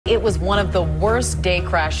It was one of the worst day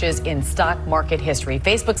crashes in stock market history.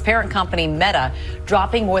 Facebook's parent company, Meta,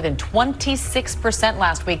 dropping more than 26%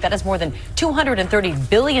 last week. That is more than $230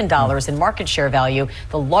 billion in market share value,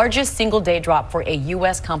 the largest single-day drop for a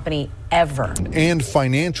U.S. company ever. And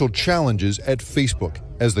financial challenges at Facebook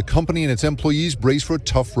as the company and its employees brace for a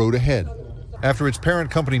tough road ahead. After its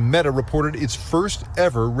parent company Meta reported its first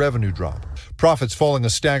ever revenue drop, profits falling a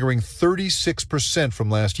staggering 36% from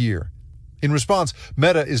last year. In response,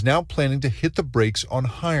 Meta is now planning to hit the brakes on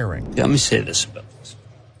hiring. Let me say this about this.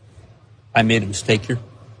 I made a mistake here.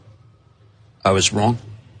 I was wrong.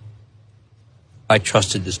 I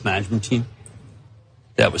trusted this management team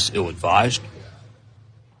that was ill-advised.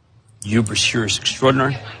 Hubris here is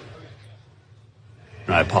extraordinary.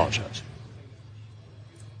 And I apologize.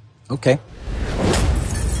 Okay.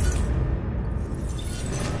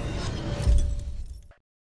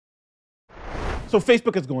 So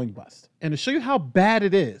Facebook is going bust. And to show you how bad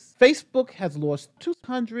it is, Facebook has lost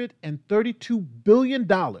 $232 billion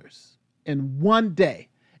in one day.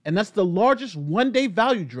 And that's the largest one-day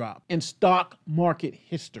value drop in stock market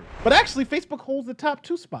history. But actually, Facebook holds the top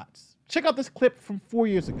two spots. Check out this clip from 4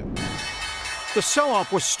 years ago. The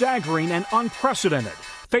sell-off was staggering and unprecedented.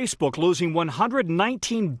 Facebook losing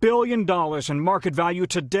 $119 billion in market value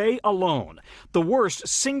today alone, the worst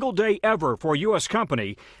single day ever for a U.S.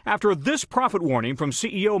 company after this profit warning from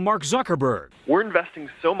CEO Mark Zuckerberg. We're investing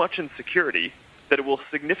so much in security that it will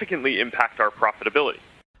significantly impact our profitability.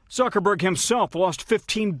 Zuckerberg himself lost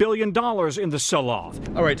 $15 billion in the sell-off.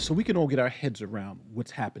 All right, so we can all get our heads around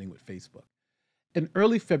what's happening with Facebook. In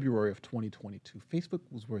early February of 2022, Facebook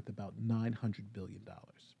was worth about $900 billion.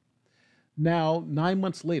 Now, 9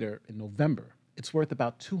 months later, in November, it's worth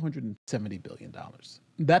about $270 billion.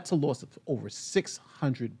 That's a loss of over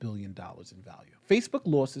 $600 billion in value. Facebook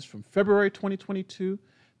losses from February 2022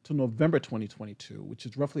 to November 2022, which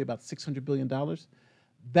is roughly about $600 billion,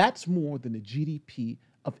 that's more than the GDP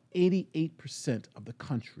of 88% of the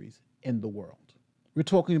countries in the world. We're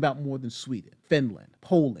talking about more than Sweden, Finland,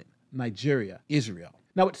 Poland, Nigeria, Israel.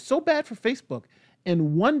 Now, it's so bad for Facebook.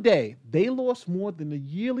 In one day, they lost more than the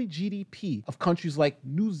yearly GDP of countries like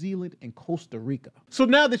New Zealand and Costa Rica. So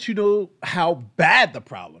now that you know how bad the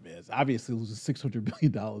problem is, obviously losing $600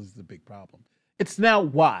 billion is a big problem. It's now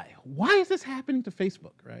why. Why is this happening to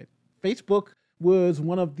Facebook, right? Facebook was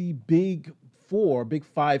one of the big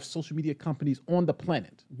five social media companies on the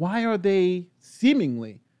planet. Why are they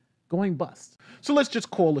seemingly going bust? So let's just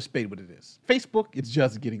call a spade what it is. Facebook is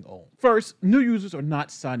just getting old. First, new users are not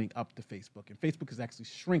signing up to Facebook, and Facebook is actually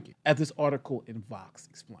shrinking, as this article in Vox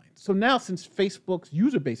explains. So now, since Facebook's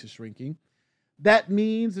user base is shrinking, that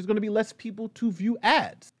means there's going to be less people to view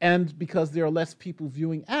ads. And because there are less people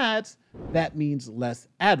viewing ads, that means less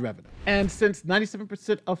ad revenue. And since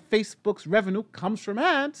 97% of Facebook's revenue comes from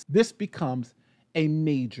ads, this becomes a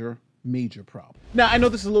major problem. Now, I know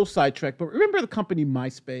this is a little sidetrack, but remember the company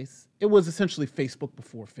MySpace? It was essentially Facebook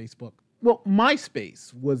before Facebook. Well,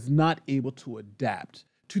 MySpace was not able to adapt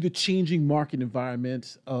to the changing market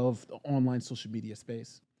environment of the online social media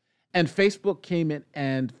space. And Facebook came in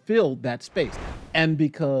and filled that space. And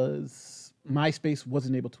because MySpace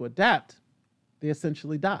wasn't able to adapt, they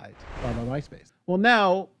essentially died by MySpace. Well,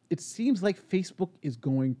 now it seems like Facebook is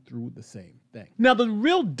going through the same thing. Now, the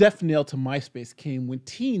real death knell to MySpace came when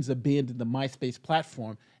teens abandoned the MySpace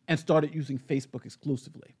platform and started using Facebook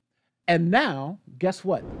exclusively. And now, guess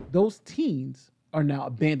what? Those teens are now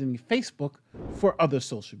abandoning Facebook for other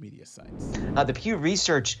social media sites. The Pew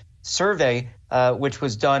Research survey, which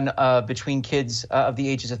was done between kids of the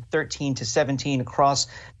ages of 13 to 17 across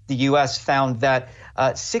the U.S., found that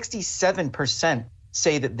 67%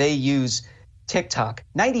 say that they use TikTok.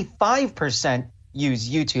 95% use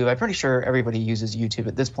YouTube. I'm pretty sure everybody uses YouTube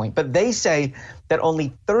at this point, but they say that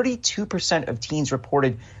only 32% of teens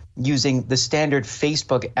reported using the standard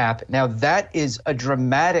Facebook app. Now, that is a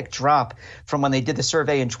dramatic drop from when they did the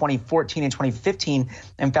survey in 2014 and 2015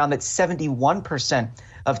 and found that 71%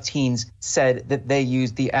 of teens said that they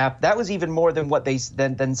used the app. That was even more than what they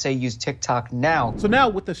then say use TikTok now. So now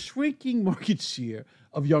with the shrinking market share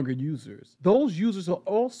of younger users, those users are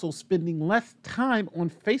also spending less time on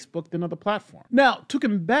Facebook than other platforms. Now, to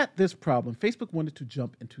combat this problem, Facebook wanted to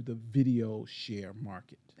jump into the video share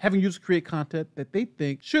market, having users create content that they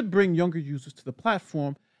think should bring younger users to the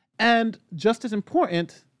platform, and just as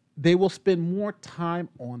important, they will spend more time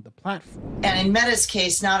on the platform. And in Meta's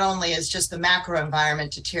case, not only is just the macro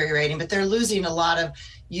environment deteriorating, but they're losing a lot of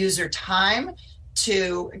user time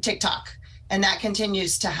to TikTok. And that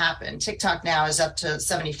continues to happen. TikTok now is up to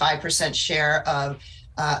 75% share of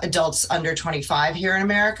adults under 25 here in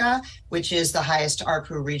America, which is the highest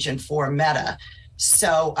ARPU region for Meta.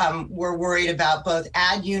 So we're worried about both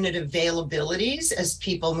ad unit availabilities as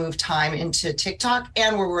people move time into TikTok,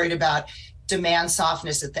 and we're worried about demand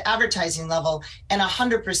softness at the advertising level. And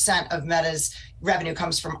 100% of Meta's revenue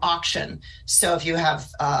comes from auction. So if you have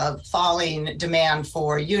falling demand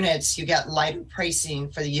for units, you get lighter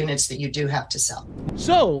pricing for the units that you do have to sell.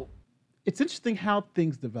 So it's interesting how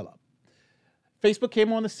things develop. Facebook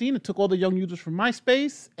came on the scene and took all the young users from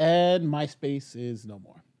MySpace, and MySpace is no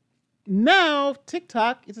more. Now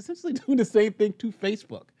TikTok is essentially doing the same thing to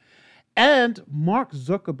Facebook. And Mark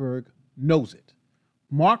Zuckerberg knows it.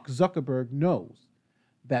 Mark Zuckerberg knows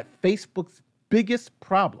that Facebook's biggest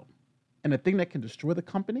problem and the thing that can destroy the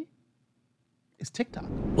company is TikTok.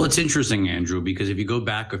 Well, it's interesting, Andrew, because if you go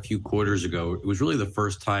back a few quarters ago, it was really the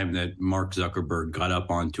first time that Mark Zuckerberg got up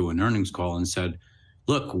onto an earnings call and said,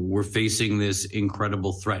 look, we're facing this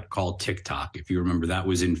incredible threat called TikTok. If you remember, that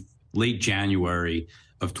was in late January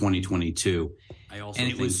of 2022. And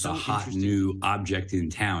it was the hot new object in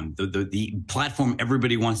town, the platform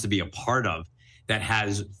everybody wants to be a part of that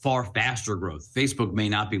has far faster growth. Facebook may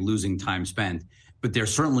not be losing time spent, but they're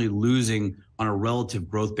certainly losing on a relative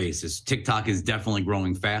growth basis. TikTok is definitely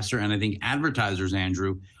growing faster. And I think advertisers,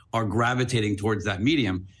 Andrew, are gravitating towards that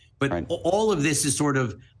medium. But all of this is sort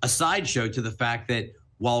of a sideshow to the fact that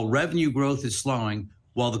while revenue growth is slowing,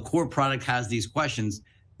 while the core product has these questions,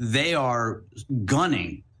 they are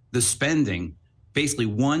gunning the spending, basically,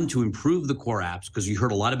 one, to improve the core apps, because you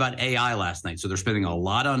heard a lot about AI last night. So they're spending a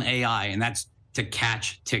lot on AI, and that's to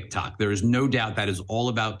catch TikTok. There is no doubt that is all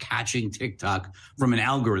about catching TikTok from an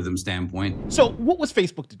algorithm standpoint. So what was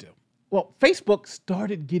Facebook to do? Well, Facebook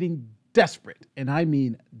started getting desperate, and I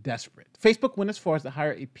mean desperate. Facebook went as far as to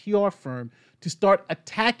hire a PR firm to start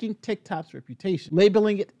attacking TikTok's reputation,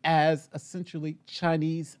 labeling it as essentially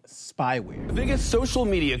Chinese spyware. The biggest social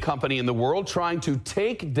media company in the world trying to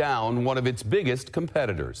take down one of its biggest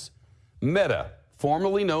competitors. Meta,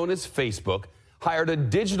 formerly known as Facebook, hired a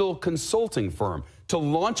digital consulting firm to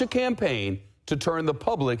launch a campaign to turn the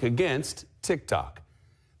public against TikTok.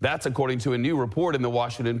 That's according to a new report in the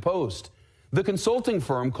Washington Post. The consulting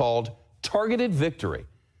firm, called Targeted Victory.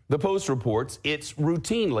 The Post reports it's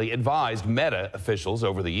routinely advised Meta officials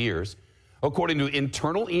over the years. According to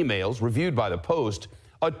internal emails reviewed by the Post,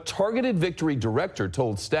 a Targeted Victory director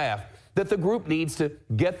told staff that the group needs to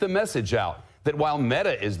get the message out that while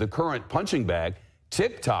Meta is the current punching bag,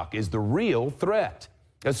 TikTok is the real threat,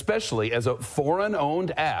 especially as a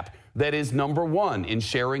foreign-owned app that is #1 in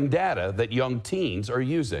sharing data that young teens are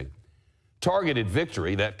using. Targeted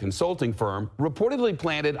Victory, that consulting firm, reportedly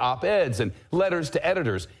planted op-eds and letters to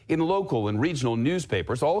editors in local and regional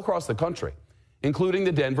newspapers all across the country, including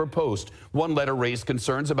the Denver Post. One letter raised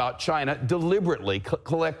concerns about China deliberately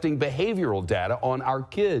collecting behavioral data on our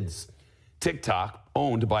kids. TikTok,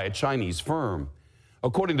 owned by a Chinese firm.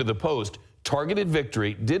 According to the Post, Targeted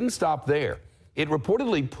Victory didn't stop there. It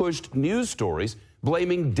reportedly pushed news stories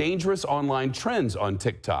blaming dangerous online trends on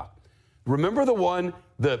TikTok. Remember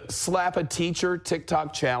the slap a teacher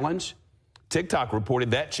TikTok challenge? TikTok reported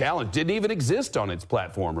that challenge didn't even exist on its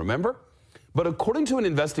platform, remember? But according to an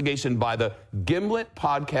investigation by the Gimlet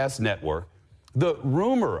Podcast Network, the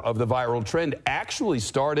rumor of the viral trend actually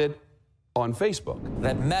started on Facebook.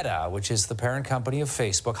 That Meta, which is the parent company of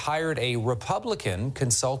Facebook, hired a Republican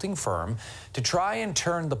consulting firm to try and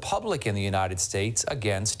turn the public in the United States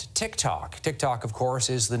against TikTok. TikTok, of course,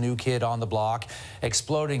 is the new kid on the block,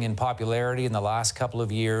 exploding in popularity in the last couple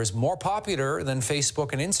of years, more popular than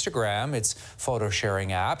Facebook and Instagram, its photo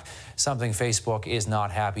sharing app, something Facebook is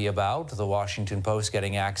not happy about. The Washington Post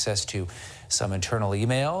getting access to some internal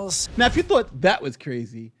emails. Now, if you thought that was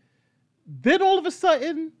crazy, then all of a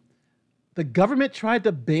sudden, the government tried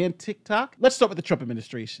to ban TikTok. Let's start with the Trump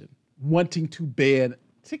administration wanting to ban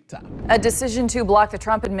TikTok. A decision to block the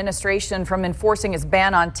Trump administration from enforcing its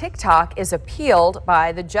ban on TikTok is appealed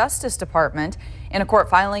by the Justice Department. In a court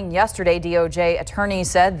filing yesterday, DOJ attorneys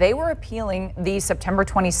said they were appealing the September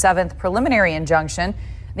 27th preliminary injunction.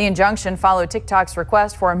 The injunction followed TikTok's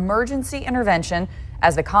request for emergency intervention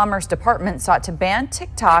as the Commerce Department sought to ban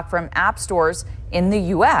TikTok from app stores in the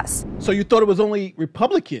U.S. So you thought it was only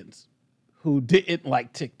Republicans who didn't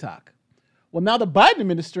like TikTok. Well, now the Biden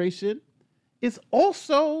administration is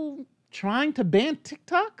also trying to ban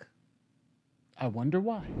TikTok. I wonder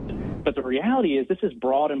why. But the reality is this is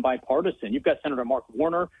broad and bipartisan. You've got Senator Mark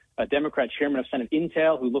Warner, a Democrat chairman of Senate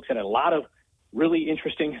Intel, who looks at a lot of really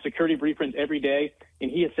interesting security briefings every day, and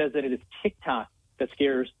he has said that it is TikTok that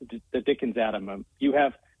scares the dickens out of him. You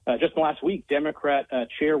have, just last week, Democrat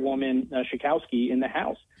Chairwoman Schakowsky in the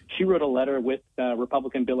House. She wrote a letter with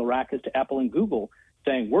Republican Bill Aracas to Apple and Google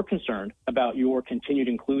saying we're concerned about your continued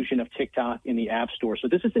inclusion of TikTok in the App Store. So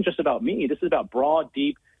this isn't just about me. This is about broad,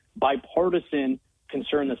 deep, bipartisan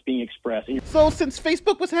concern that's being expressed. So since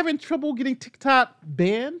Facebook was having trouble getting TikTok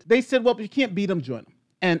banned, they said, well, if you can't beat them, join them,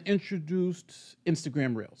 and introduced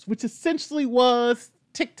Instagram Reels, which essentially was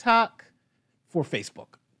TikTok for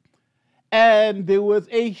Facebook. And there was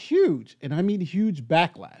a huge, and I mean huge,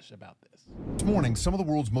 backlash about this. This morning, some of the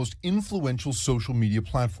world's most influential social media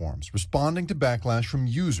platforms responding to backlash from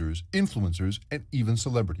users, influencers, and even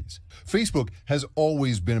celebrities. Facebook has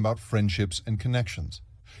always been about friendships and connections.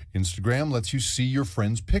 Instagram lets you see your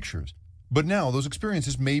friends' pictures. But now those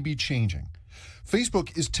experiences may be changing.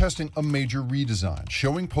 Facebook is testing a major redesign,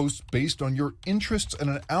 showing posts based on your interests and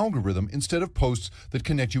an algorithm instead of posts that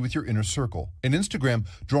connect you with your inner circle. And Instagram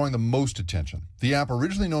drawing the most attention. The app,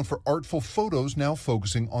 originally known for artful photos, now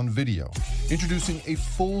focusing on video. Introducing a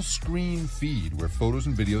full screen feed where photos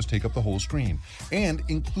and videos take up the whole screen, and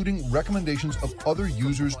including recommendations of other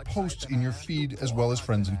users' posts in your feed as well as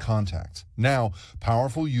friends and contacts. Now,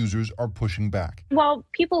 powerful users are pushing back. While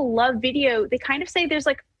people love video, they kind of say there's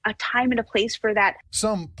like a time and a place for that.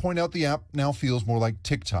 Some point out the app now feels more like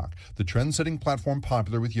TikTok, the trend-setting platform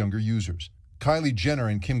popular with younger users. Kylie Jenner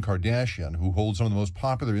and Kim Kardashian, who hold some of the most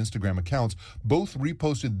popular Instagram accounts, both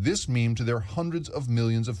reposted this meme to their hundreds of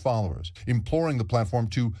millions of followers, imploring the platform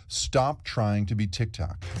to stop trying to be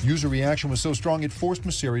TikTok. User reaction was so strong it forced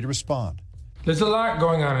Mosseri to respond. There's a lot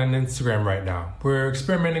going on Instagram right now. We're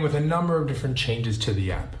experimenting with a number of different changes to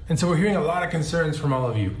the app. And so we're hearing a lot of concerns from all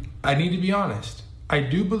of you. I need to be honest. I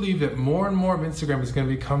do believe that more and more of Instagram is going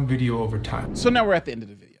to become video over time. So now we're at the end of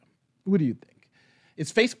the video. What do you think?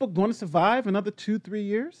 Is Facebook going to survive another 2-3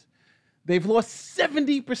 years? They've lost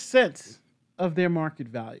 70% of their market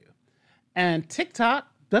value. And TikTok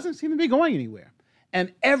doesn't seem to be going anywhere.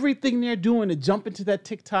 And everything they're doing to jump into that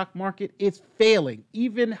TikTok market is failing,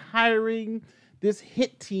 even hiring this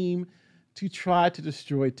hit team to try to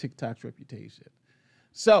destroy TikTok's reputation.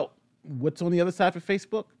 So what's on the other side for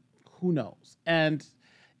Facebook? Who knows? And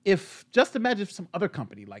just imagine if some other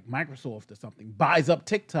company like Microsoft or something buys up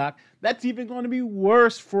TikTok, that's even going to be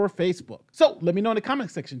worse for Facebook. So let me know in the comment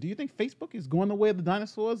section, do you think Facebook is going the way of the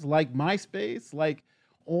dinosaurs, like MySpace, like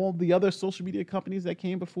all the other social media companies that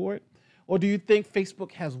came before it? Or do you think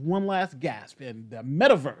Facebook has one last gasp and the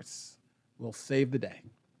metaverse will save the day?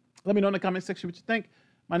 Let me know in the comment section what you think.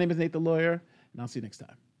 My name is Nate the Lawyer, and I'll see you next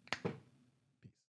time.